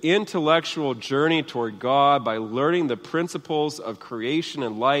an intellectual journey toward God by learning the principles of creation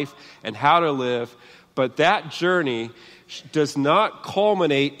and life and how to live. But that journey does not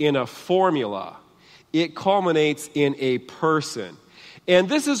culminate in a formula. It culminates in a person. And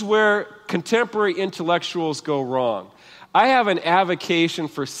this is where contemporary intellectuals go wrong. I have an avocation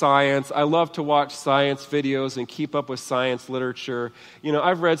for science. I love to watch science videos and keep up with science literature. You know,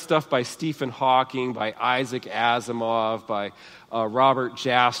 I've read stuff by Stephen Hawking, by Isaac Asimov, by Robert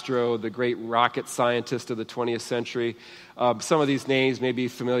Jastrow, the great rocket scientist of the 20th century. Some of these names may be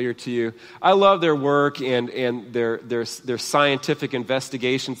familiar to you. I love their work and their scientific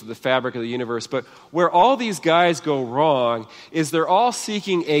investigations of the fabric of the universe. But where all these guys go wrong is they're all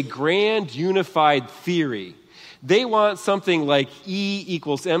seeking a grand unified theory. They want something like E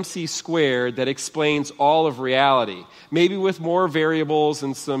equals MC squared that explains all of reality, maybe with more variables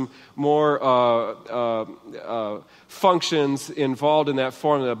and some more functions involved in that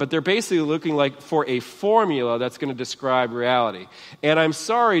formula. But they're basically looking for a formula that's going to describe reality. And I'm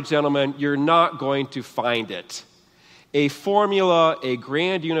sorry, gentlemen, you're not going to find it. A formula, a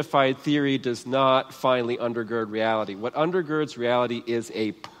grand unified theory does not finally undergird reality. What undergirds reality is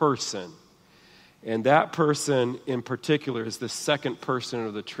a person. And that person in particular is the second person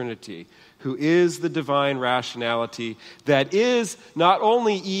of the Trinity, who is the divine rationality that is not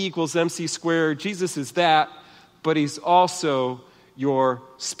only E equals MC squared, Jesus is that, but he's also your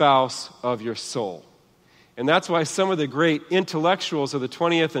spouse of your soul. And that's why some of the great intellectuals of the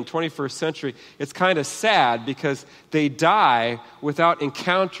 20th and 21st century, it's kind of sad because they die without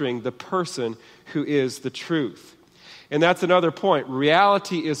encountering the person who is the truth. And that's another point.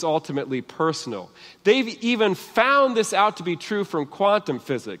 Reality is ultimately personal. They've even found this out to be true from quantum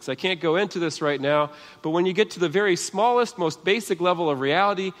physics. I can't go into this right now, but when you get to the very smallest, most basic level of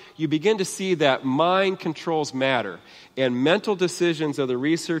reality, you begin to see that mind controls matter. And mental decisions of the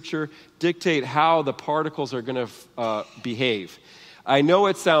researcher dictate how the particles are going to behave. I know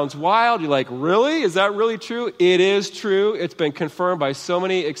it sounds wild. You're like, really? Is that really true? It is true. It's been confirmed by so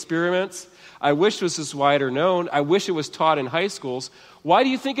many experiments. I wish this was wider known. I wish it was taught in high schools. Why do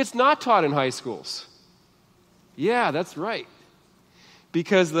you think it's not taught in high schools? Yeah, that's right.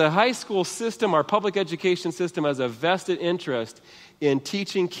 Because the high school system, our public education system, has a vested interest in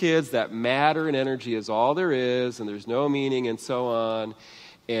teaching kids that matter and energy is all there is, and there's no meaning and so on,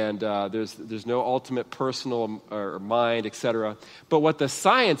 and there's no ultimate personal or mind, etc. But what the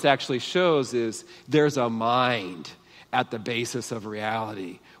science actually shows is there's a mind at the basis of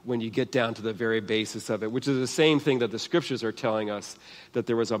reality when you get down to the very basis of it, which is the same thing that the scriptures are telling us, that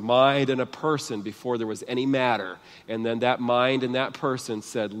there was a mind and a person before there was any matter, and then that mind and that person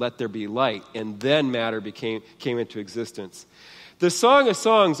said, let there be light, and then matter came into existence. The Song of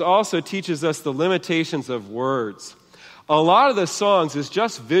Songs also teaches us the limitations of words. A lot of the songs is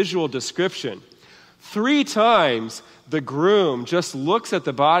just visual description. 3 times the groom just looks at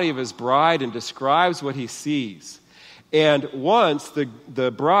the body of his bride and describes what he sees. And once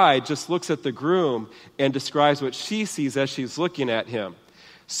the bride just looks at the groom and describes what she sees as she's looking at him.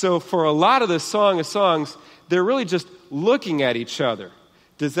 So for a lot of the Song of Songs, they're really just looking at each other.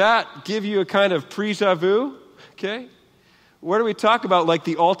 Does that give you a kind of déjà vu? Okay. What do we talk about, like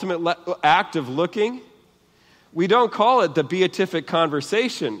the ultimate act of looking? We don't call it the beatific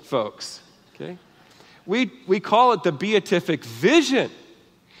conversation, folks. Okay. We call it the beatific vision.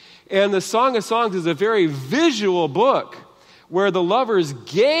 And the Song of Songs is a very visual book where the lovers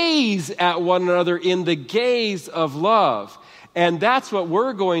gaze at one another in the gaze of love. And that's what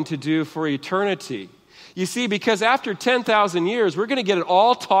we're going to do for eternity. You see, because after 10,000 years, we're going to get it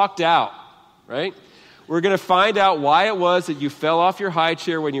all talked out, right? We're going to find out why it was that you fell off your high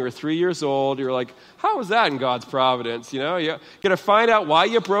chair when you were 3 years old. You're like, how was that in God's providence? You know, you're going to find out why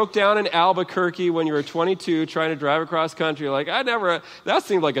you broke down in Albuquerque when you were 22 trying to drive across country. You're like, that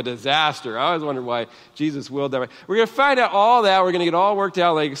seemed like a disaster. I always wondered why Jesus willed that way. We're going to find out all that. We're going to get all worked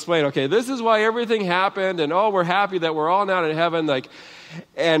out, like explain, okay, this is why everything happened, and oh, we're happy that we're all now in heaven.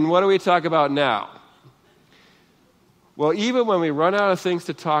 And what do we talk about now? Well, even when we run out of things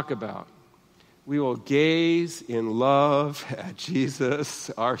to talk about, we will gaze in love at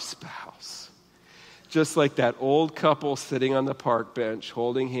Jesus, our spouse. Just like that old couple sitting on the park bench,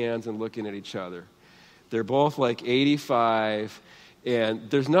 holding hands and looking at each other. They're both like 85, and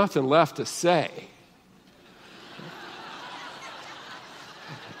there's nothing left to say.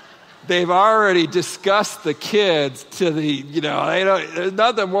 They've already discussed the kids to there's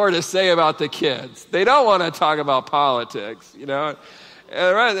nothing more to say about the kids. They don't want to talk about politics,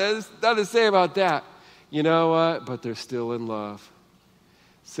 Right, there's nothing to say about that. You know what? But they're still in love.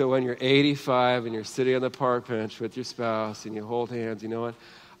 So when you're 85 and you're sitting on the park bench with your spouse and you hold hands, you know what?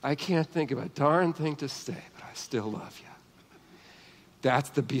 I can't think of a darn thing to say, but I still love you. That's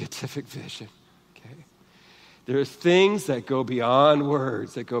the beatific vision. Okay? There are things that go beyond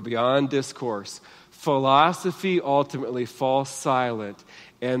words, that go beyond discourse. Philosophy ultimately falls silent.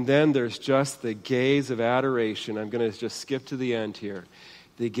 And then there's just the gaze of adoration. I'm going to just skip to the end here.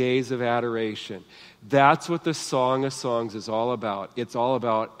 The gaze of adoration. That's what the Song of Songs is all about. It's all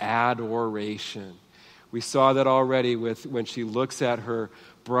about adoration. We saw that already with when she looks at her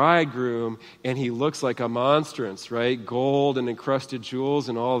bridegroom and he looks like a monstrance, right? Gold and encrusted jewels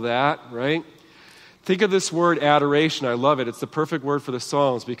and all that, right? Think of this word adoration. I love it. It's the perfect word for the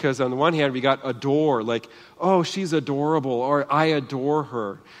Psalms because on the one hand, we got adore, like, oh, she's adorable, or I adore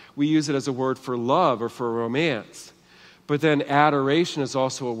her. We use it as a word for love or for romance. But then adoration is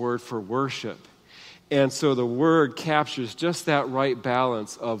also a word for worship. And so the word captures just that right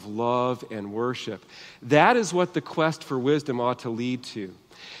balance of love and worship. That is what the quest for wisdom ought to lead to.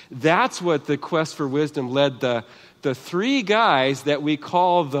 That's what the quest for wisdom led the three guys that we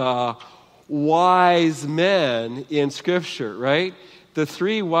call the wise men in Scripture, right? The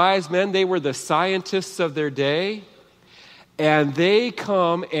three wise men, they were the scientists of their day. And they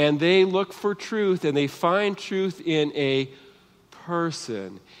come and they look for truth and they find truth in a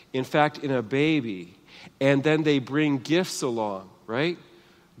person. In fact, in a baby. And then they bring gifts along, right?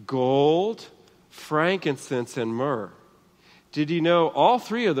 Gold, frankincense, and myrrh. Did you know all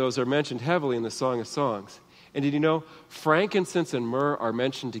three of those are mentioned heavily in the Song of Songs? And did you know frankincense and myrrh are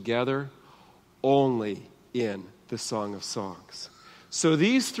mentioned together only in the Song of Songs? So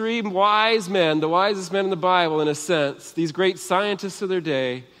these three wise men, the wisest men in the Bible in a sense, these great scientists of their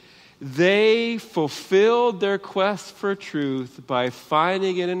day, they fulfilled their quest for truth by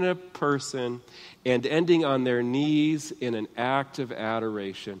finding it in a person and ending on their knees in an act of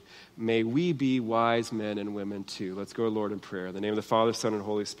adoration. May we be wise men and women too. Let's go to Lord in prayer. In the name of the Father, Son, and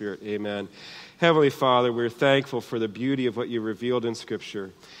Holy Spirit, amen. Heavenly Father, we're thankful for the beauty of what you revealed in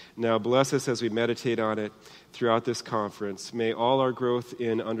Scripture. Now bless us as we meditate on it throughout this conference. May all our growth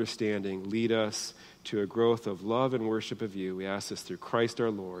in understanding lead us to a growth of love and worship of you. We ask this through Christ our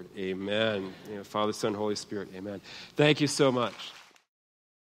Lord. Amen. Father, Son, Holy Spirit, amen. Thank you so much.